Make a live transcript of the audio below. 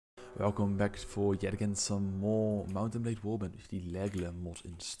Welcome back for yet again some more Mountain Blade Warband with the Legle mod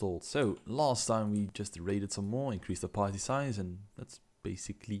installed. So, last time we just raided some more, increased the party size, and that's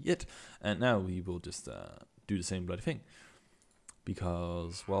basically it. And now we will just do the same bloody thing.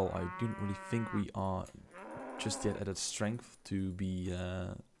 Because, well, I don't really think we are just yet at that strength to be,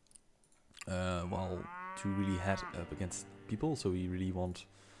 well, to really head up against people. So we really want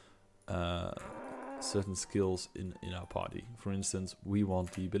certain skills in our party. For instance, we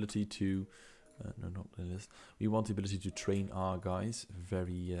want the ability to no, not this. We want the ability to train our guys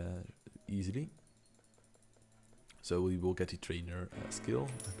very easily. So we will get the trainer skill.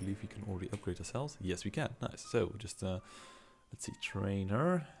 I believe we can already upgrade ourselves. Yes, we can. Nice. So just let's see,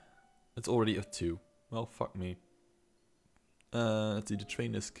 trainer. It's already a 2. Well, fuck me. Let's see. The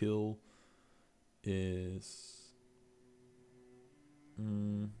trainer skill is.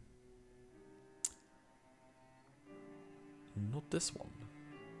 Not this one.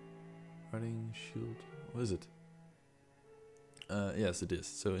 Riding shield. What is it? Yes, it is.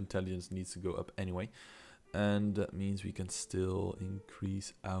 So intelligence needs to go up anyway. And that means we can still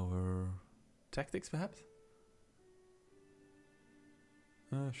increase our tactics, perhaps?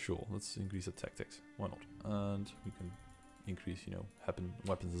 Sure, let's increase the tactics. Why not? And we can increase, you know,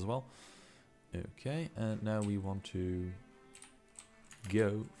 weapons as well. Okay, and now we want to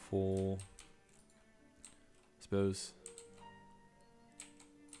go for, suppose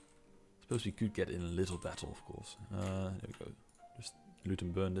we could get in a little battle, of course. There we go. Just loot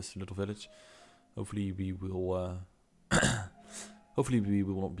and burn this little village. Hopefully we will hopefully we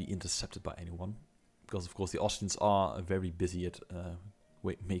will not be intercepted by anyone, because of course the Austrians are very busy at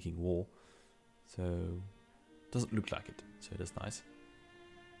making war, so doesn't look like it, so that's nice.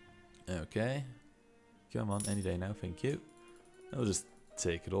 Okay, come on, any day now, thank you. I'll just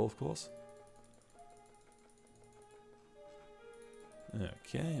take it all, of course.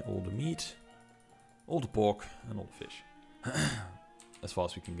 Okay, all the meat, all the pork, and all the fish. As far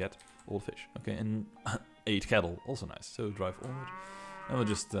as we can get, all the fish. Okay, and 8 cattle, also nice. So drive onward. And we'll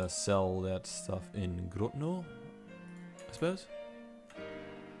just sell that stuff in Grodno, I suppose.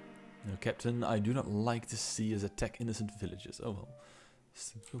 No, Captain, I do not like to see us attack innocent villages. Oh well,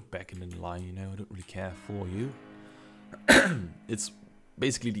 just go back in the line, you know, I don't really care for you. It's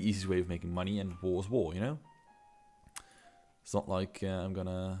basically the easiest way of making money, and war is war, you know? It's not like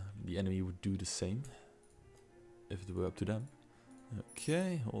the enemy would do the same if it were up to them.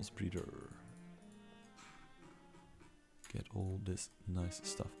 Okay, horse breeder. Get all this nice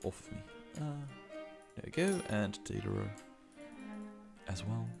stuff off of me. There we go, and tailorer as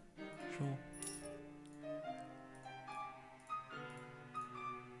well. Sure.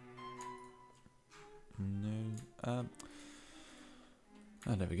 No.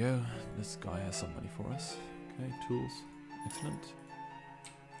 There we go. This guy has some money for us. Okay, tools. Excellent.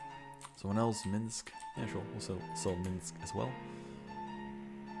 Someone else, Minsk. Yeah, sure. Also sell Minsk as well.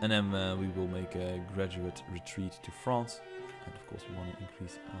 And then we will make a graduate retreat to France. And of course we want to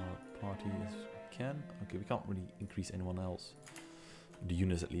increase our party as we can. Okay, we can't really increase anyone else. The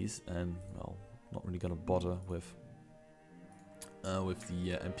units at least. And, well, not really gonna bother with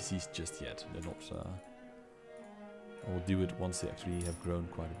the NPCs just yet. They're not... I'll do it once they actually have grown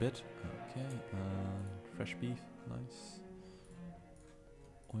quite a bit. Okay, fresh beef. Nice.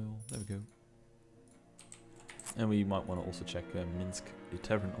 Oil, there we go. And we might want to also check Minsk, the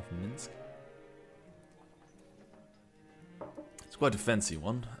Tavern of Minsk. It's quite a fancy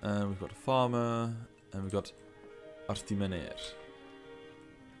one. We've got a farmer, and we've got Artimenair,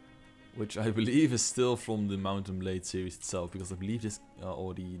 which I believe is still from the Mountain Blade series itself, because I believe this,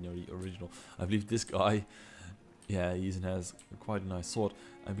 or the, you know, the original, I believe this guy, yeah, he even has quite a nice sword.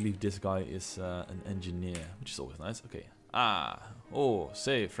 I believe this guy is an engineer, which is always nice. Okay. Oh,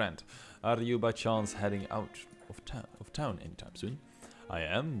 say, friend, are you by chance heading out of town anytime soon? I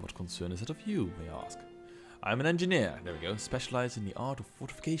am. What concern is it of you, may I ask? I'm an engineer, there we go, specialized in the art of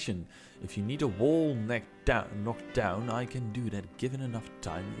fortification. If you need a wall knocked down, I can do that given enough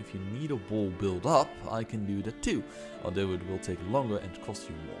time. If you need a wall built up, I can do that too, although it will take longer and cost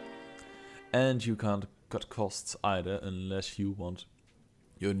you more. And you can't cut costs either unless you want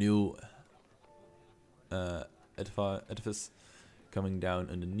your new edifice coming down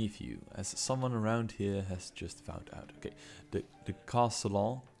underneath you, as someone around here has just found out. Okay, the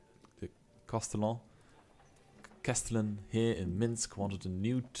Castellan here in Minsk wanted a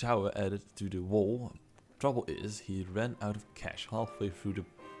new tower added to the wall. Trouble is, he ran out of cash halfway through the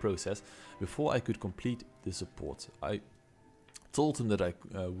process before I could complete the support. I told him that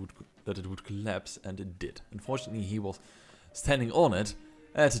it would collapse, and it did. Unfortunately, he was standing on it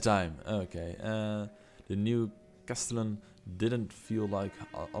at the time. Okay, the new Castellan didn't feel like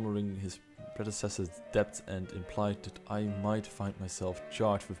honoring his predecessor's debt and implied that I might find myself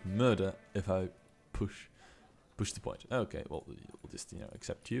charged with murder if I push the point. Okay, well, we'll just, you know,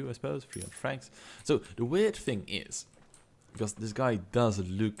 accept you, I suppose, 300 francs. So the weird thing is, because this guy does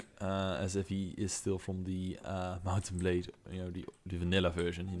look as if he is still from the Mountain Blade, you know, the vanilla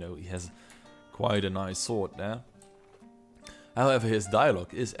version. You know, he has quite a nice sword there. However, his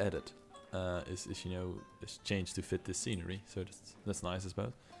dialogue is added, is changed to fit this scenery. So that's nice, I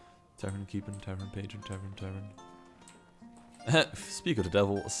suppose. Tavern keeper, tavern patron, tavern. Speak of the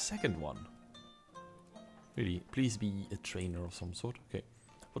devil, a second one. Really, please be a trainer of some sort. Okay.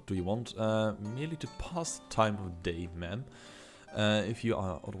 What do you want? Merely to pass the time of day, ma'am. If you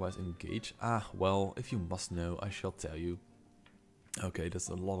are otherwise engaged. Ah, well, if you must know, I shall tell you. Okay, that's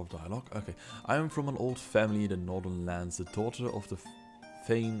a lot of dialogue. Okay. I am from an old family in the northern lands, the daughter of the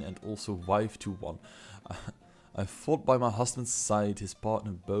Thane and also wife to one. I fought by my husband's side, his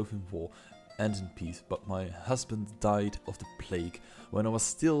partner both in war and in peace, but my husband died of the plague when I was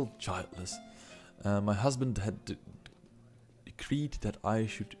still childless. My husband had decreed that I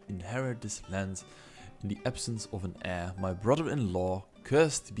should inherit this land in the absence of an heir. My brother-in-law,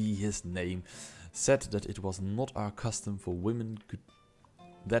 cursed be his name, said that it was not our custom for women could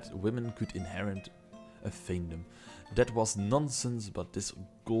inherit a fiefdom. That was nonsense, but his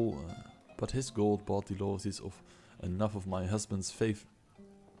gold bought the losses of enough of my husband's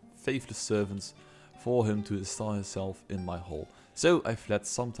faithless servants for him to install himself in my hall. So I fled.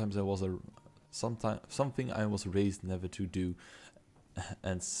 Something I was raised never to do,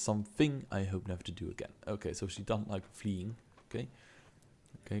 and something I hope never to do again. Okay, so she doesn't like fleeing. Okay,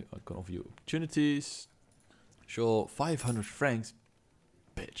 I can offer you opportunities. Sure, 500 francs,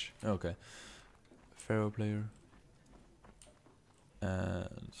 bitch. Okay, Pharaoh player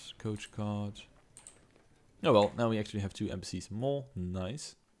and coach card. Oh well, now we actually have 2 NPCs more.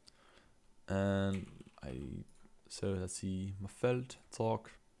 Nice. And so let's see, Mafeld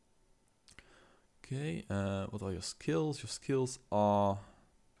talk. Okay, what are your skills? Your skills are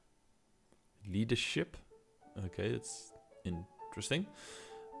leadership. Okay, that's interesting.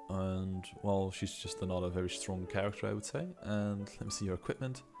 And, well, she's just another very strong character, I would say. And let me see your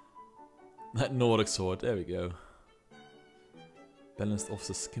equipment. That Nordic sword, there we go. Balanced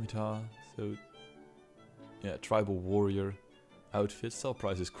officer scimitar. So, yeah, tribal warrior outfit. Sell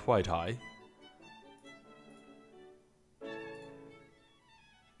price is quite high.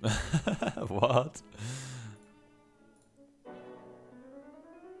 What?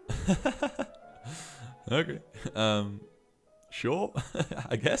 Okay. Sure.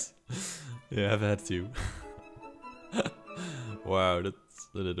 I guess. Yeah, I've had to. Wow, that's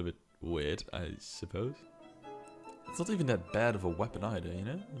a little bit weird, I suppose. It's not even that bad of a weapon either, you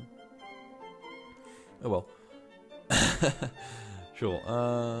know? Oh well. Sure.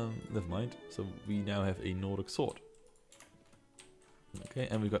 Never mind. So we now have a Nordic sword. Okay,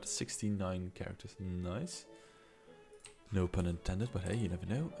 and we've got 69 characters. Nice. No pun intended, but hey, you never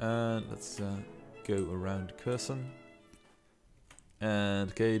know. And let's go around Kherson. And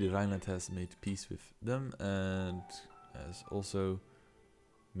okay, the Rhineland has made peace with them and has also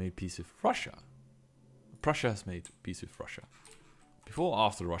made peace with Russia. Prussia has made peace with Russia. Before or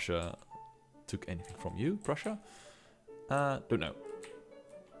after Russia took anything from you, Prussia? Don't know.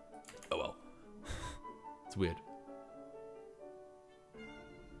 Oh well. It's weird.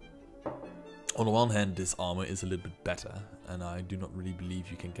 On the one hand, this armor is a little bit better, and I do not really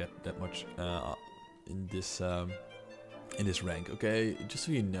believe you can get that much in this rank. Okay, just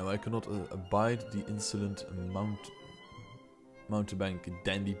so you know, I cannot abide the insolent mountebank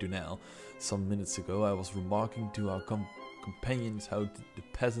Dandy Dunel. Some minutes ago, I was remarking to our companions how the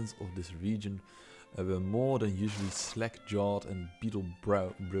peasants of this region were more than usually slack-jawed and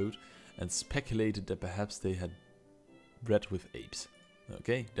beetle-browed, and speculated that perhaps they had bred with apes.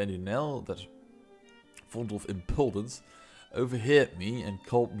 Okay, Dandy Dunel, that fond of impudence, overheard me and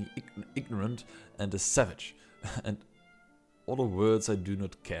called me ignorant and a savage, and other words I do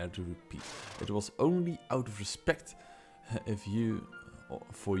not care to repeat. It was only out of respect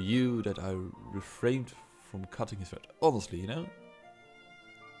for you that I refrained from cutting his throat. Honestly, you know.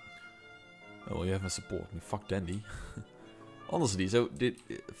 Oh, well, you have my support. Me, fuck Dandy. Honestly, so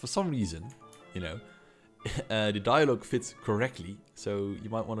for some reason, you know, the dialogue fits correctly. So you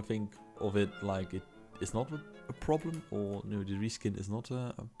might want to think of it like it is not a problem, or no, the reskin is not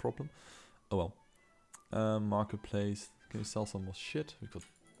a problem. Oh well. Marketplace. Can we sell some more shit? We've got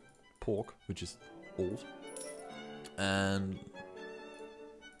pork, which is old. And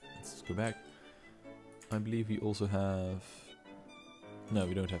let's go back. I believe we also have... No,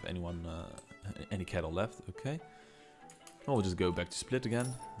 we don't have any cattle left. Okay. I'll just go back to split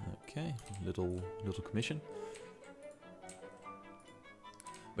again. Okay, little commission.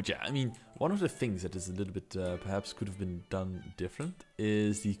 But yeah, I mean, one of the things that is a little bit perhaps could have been done different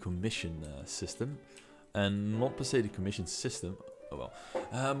is the commission system. And not per se the commission system. Oh well.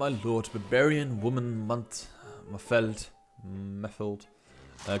 My lord, barbarian woman Mafeld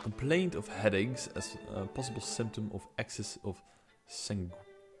complained of headaches as a possible symptom of excess of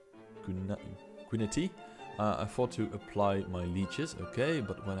sanguinity. I thought to apply my leeches, okay,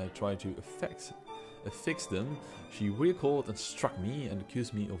 but when I tried to affix them, she recalled and struck me and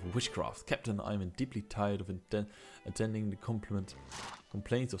accused me of witchcraft. Captain, I am deeply tired of attending the complaints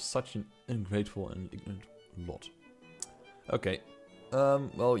of such an ungrateful and ignorant lot. Okay,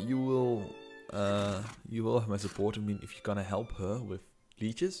 well, you will have my support. I mean, if you're gonna help her with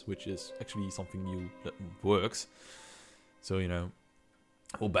leeches, which is actually something new that works, so you know,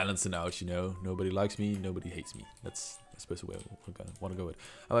 we'll balance it out. You know, nobody likes me, nobody hates me. That's I suppose the way we're gonna want to go with.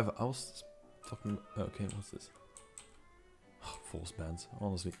 However, I was talking. Okay, what's this? Oh, force bands.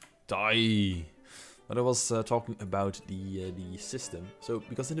 Honestly, die. But I was talking about the system. So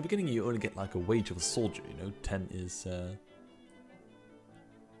because in the beginning you only get like a wage of a soldier. You know, 10 is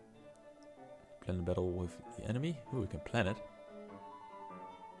plan a battle with the enemy. Ooh, we can plan it.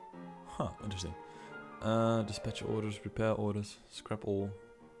 Huh, interesting. Dispatch orders, repair orders, scrap all.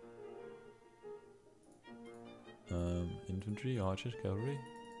 Infantry, archers, cavalry.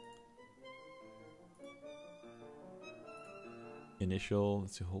 Initial,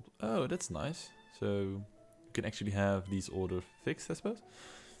 let's see, hold. Oh, that's nice. So you can actually have these orders fixed, I suppose.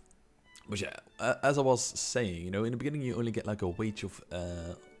 But yeah, as I was saying, you know, in the beginning you only get like a wage of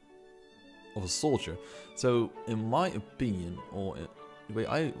a soldier. So in my opinion, or the way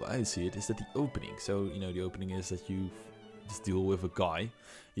I see it, is that the opening. So you know, the opening is that you just deal with a guy.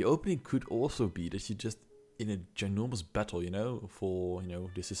 The opening could also be that you just in a ginormous battle. You know, for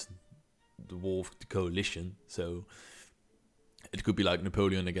this is the war of the coalition. So it could be like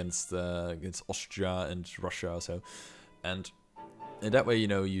Napoleon against Austria and Russia. So and in that way, you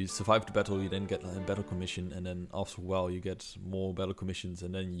know, you survive the battle, you then get a battle commission, and then after a while you get more battle commissions,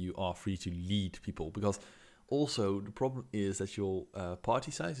 and then you are free to lead people. Because also the problem is that your party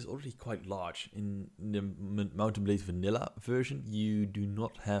size is already quite large. In the Mount and Blade Vanilla version, you do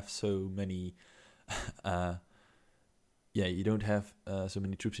not have so many. You don't have so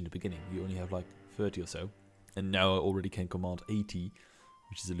many troops in the beginning. You only have like 30 or so, and now I already can command 80,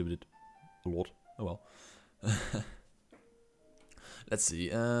 which is a little bit a lot. Oh well. Let's see,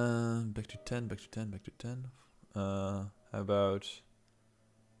 back to 10, back to 10, back to 10. How about,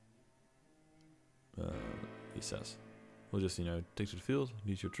 he says, we'll just, take to the field,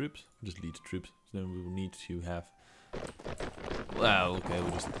 lead your troops, just lead the troops. So then we will need to have, well, okay,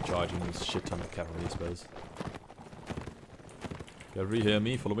 we're just charging this shit ton of cavalry, I suppose. Cavalry, hear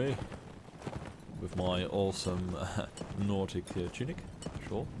me, follow me. With my awesome Nordic tunic,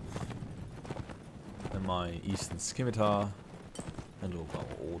 sure. And my Eastern scimitar. And all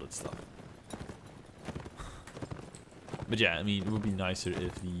that stuff. But yeah, I mean, it would be nicer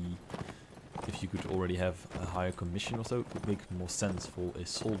if you could already have a higher commission or so. It would make more sense for a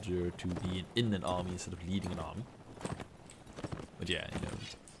soldier to be in an army instead of leading an army. But yeah,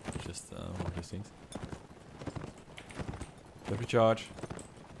 it's just one of those things. Every charge.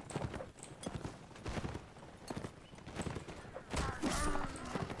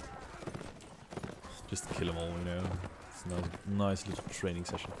 Just kill them all, It's a nice little training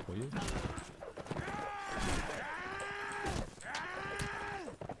session for you.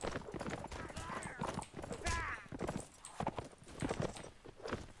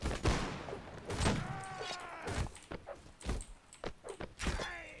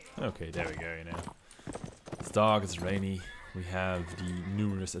 Okay, there we go, It's dark, it's rainy. We have the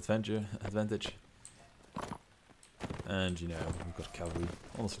numerous advantage. And, we've got cavalry.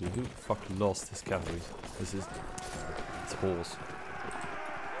 Honestly, who the fuck lost his cavalry? This is... It's horse.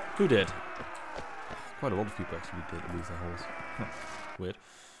 Who did? Quite a lot of people actually did lose their horse. Weird.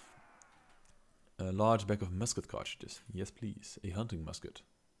 A large bag of musket cartridges. Yes, please. A hunting musket.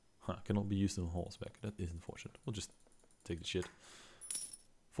 Cannot be used on horseback. That is unfortunate. We'll just take the shit.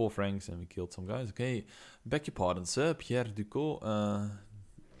 4 francs and we killed some guys. Okay. Beg your pardon, sir. Pierre Ducot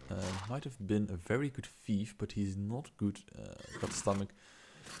might have been a very good thief, but he's not good. Got the stomach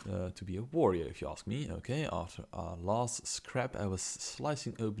to be a warrior, if you ask me. Okay, after our last scrap, I was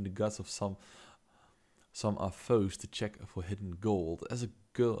slicing open the guts of some our foes to check for hidden gold. As a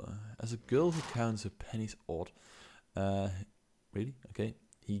girl who counts her pennies odd. Really? Okay.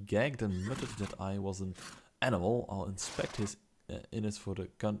 He gagged and muttered that I was an animal. I'll inspect his innards for the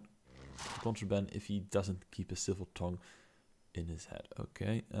contraband if he doesn't keep a civil tongue. in his head.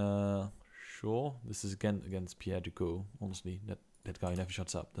 Okay, sure. This is again against Pierre Ducot. Honestly, that guy never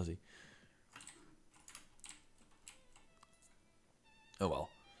shuts up, does he? Oh well.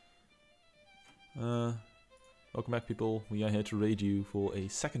 Welcome back, people. We are here to raid you for a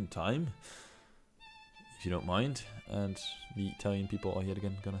second time, if you don't mind. And the Italian people are yet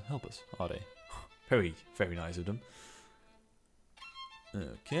again gonna help us, are they? Very, very nice of them.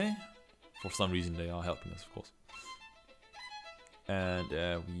 Okay. For some reason they are helping us, of course. And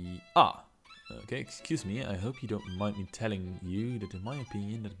we are. Okay, excuse me, I hope you don't mind me telling you that in my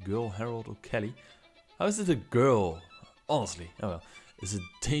opinion that girl Harold O'Kelly... How is it a girl? Honestly, oh well. Is a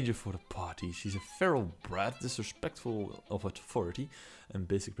danger for the party. She's a feral brat, disrespectful of authority, and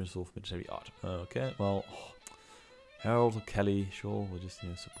basic principle of military art. Okay, well, Harold O'Kelly, sure, we'll just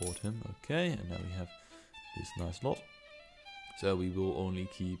support him. Okay, and now we have this nice lot. So we will only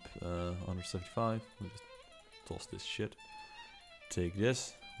keep 175. We'll just toss this shit. Take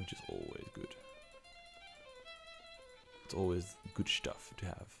this, which is always good. It's always good stuff to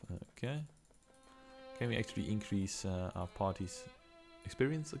have. Okay. Can we actually increase our party's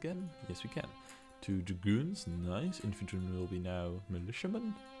experience again? Yes, we can. 2 dragoons, nice. Infantrymen will be now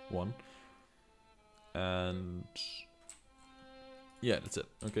militiamen, 1. And yeah, that's it.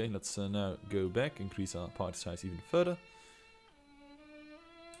 Okay, let's now go back, increase our party size even further.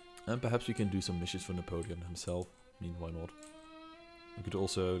 And perhaps we can do some missions for Napoleon himself. I mean, why not? We could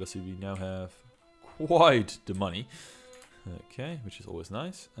also, let's see, we now have quite the money. Okay, which is always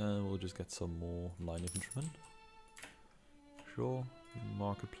nice. And we'll just get some more line infantrymen. Sure.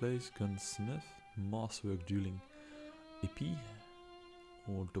 Marketplace, gunsmith, masterwork dueling EP,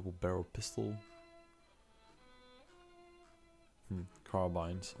 or double barrel pistol.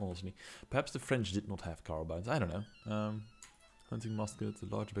 Carbines, honestly. Perhaps the French did not have carbines, I don't know. Hunting musket,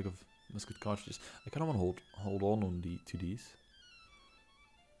 a large bag of musket cartridges. I kind of want to hold on to these.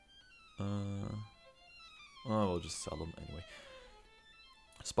 We'll just sell them anyway.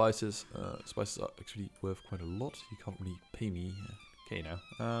 Spices. Spices are actually worth quite a lot. You can't really pay me. Okay now.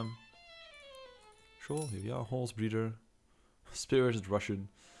 Sure, here we are. Horse breeder. Spirited Russian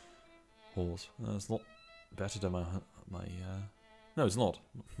horse. It's not better than my no, it's not.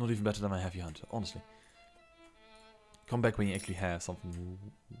 Not even better than my heavy hunter, honestly. Come back when you actually have something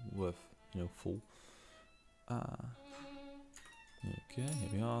worth, full. Okay, here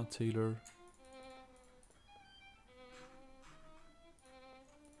we are. Taylor.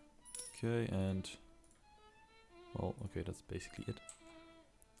 Okay, and well, okay, that's basically it.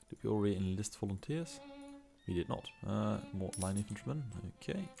 Did we already enlist volunteers? We did not. More line infantrymen.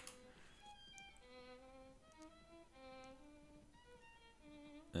 Okay.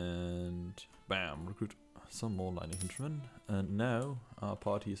 And bam, recruit some more line infantrymen. And now our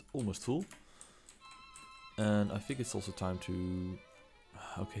party is almost full. And I think it's also time to...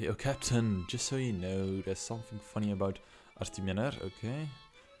 Okay, oh Captain, just so you know, there's something funny about Artimianer, okay?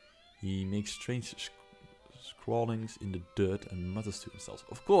 He makes strange scrawlings in the dirt and mutters to himself.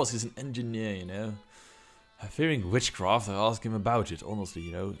 Of course, he's an engineer, Fearing witchcraft, I ask him about it,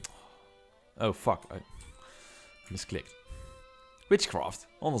 honestly, Oh, fuck, I misclicked. Witchcraft,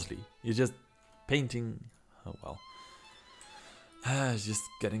 honestly. He's just painting... Oh, well. He's just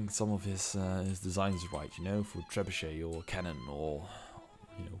getting some of his designs right, for trebuchet or cannon or,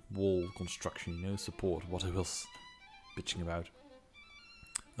 wall construction, support, what I was bitching about.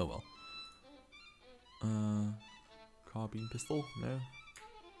 Oh, well. Carbine pistol? No.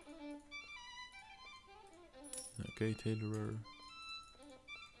 Okay, tailorer.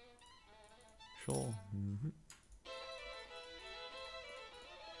 Sure.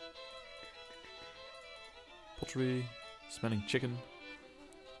 Pottery. Smelling chicken.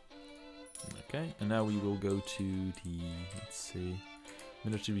 Okay, and now we will go to the, let's see,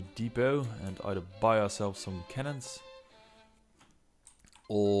 military depot and either buy ourselves some cannons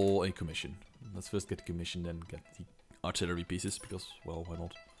or a commission. Let's first get the commission, then get the artillery pieces, because, well, why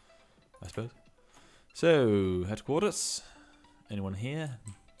not, I suppose. So, headquarters. Anyone here?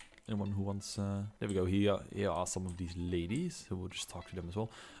 Anyone who wants... there we go, here are some of these ladies, so we'll just talk to them as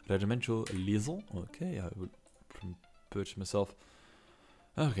well. Regimental liaison. Okay, I would purchase myself.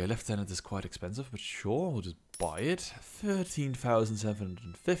 Okay, lieutenant is quite expensive, but sure, we'll just buy it.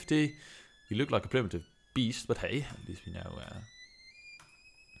 13,750. You look like a primitive beast, but hey, at least we know...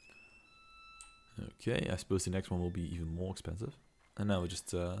 Okay, I suppose the next one will be even more expensive. And now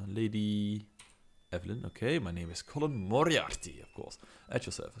just Lady Evelyn. Okay, my name is Colin Moriarty, of course. At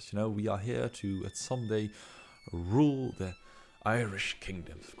your service. We are here to someday rule the Irish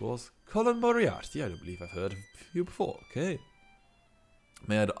kingdoms, of course. Colin Moriarty, I don't believe I've heard of you before. Okay.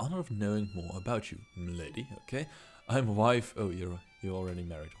 May I have the honor of knowing more about you, milady? Okay. I'm a wife. Oh, you're already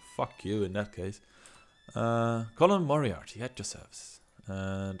married. Fuck you in that case. Colin Moriarty at your service.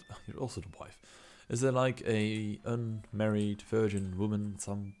 And you're also the wife. Is there like a unmarried virgin woman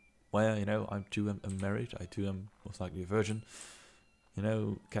somewhere? You know, I'm too married. I too am most likely a virgin. You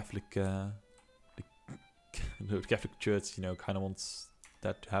know, Catholic, the Catholic Church, you know, kind of wants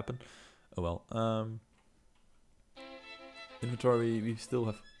that to happen. Oh well. Inventory, we still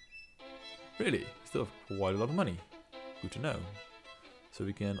have, really, we still have quite a lot of money. Good to know. So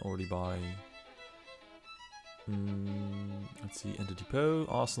we can already buy, let's see, Enter Depot,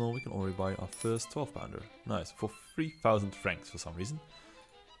 Arsenal, we can already buy our first 12-pounder. Nice, for 3,000 francs for some reason.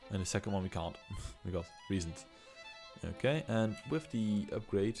 And the second one we can't, because reasons. Okay, and with the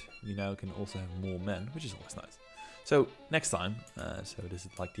upgrade, we now can also have more men, which is always nice. So, next time, so this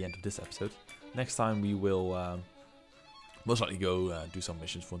is like the end of this episode, next time we will most likely go do some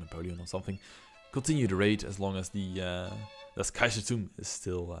missions for Napoleon or something. Continue the raid as long as the Das Kaisertum is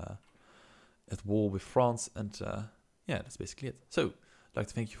still at war with France, and yeah, that's basically it. So, I'd like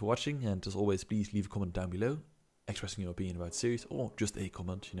to thank you for watching, and as always, please leave a comment down below, expressing your opinion about the series, or just a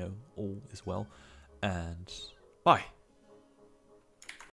comment, you know, all is well, and bye!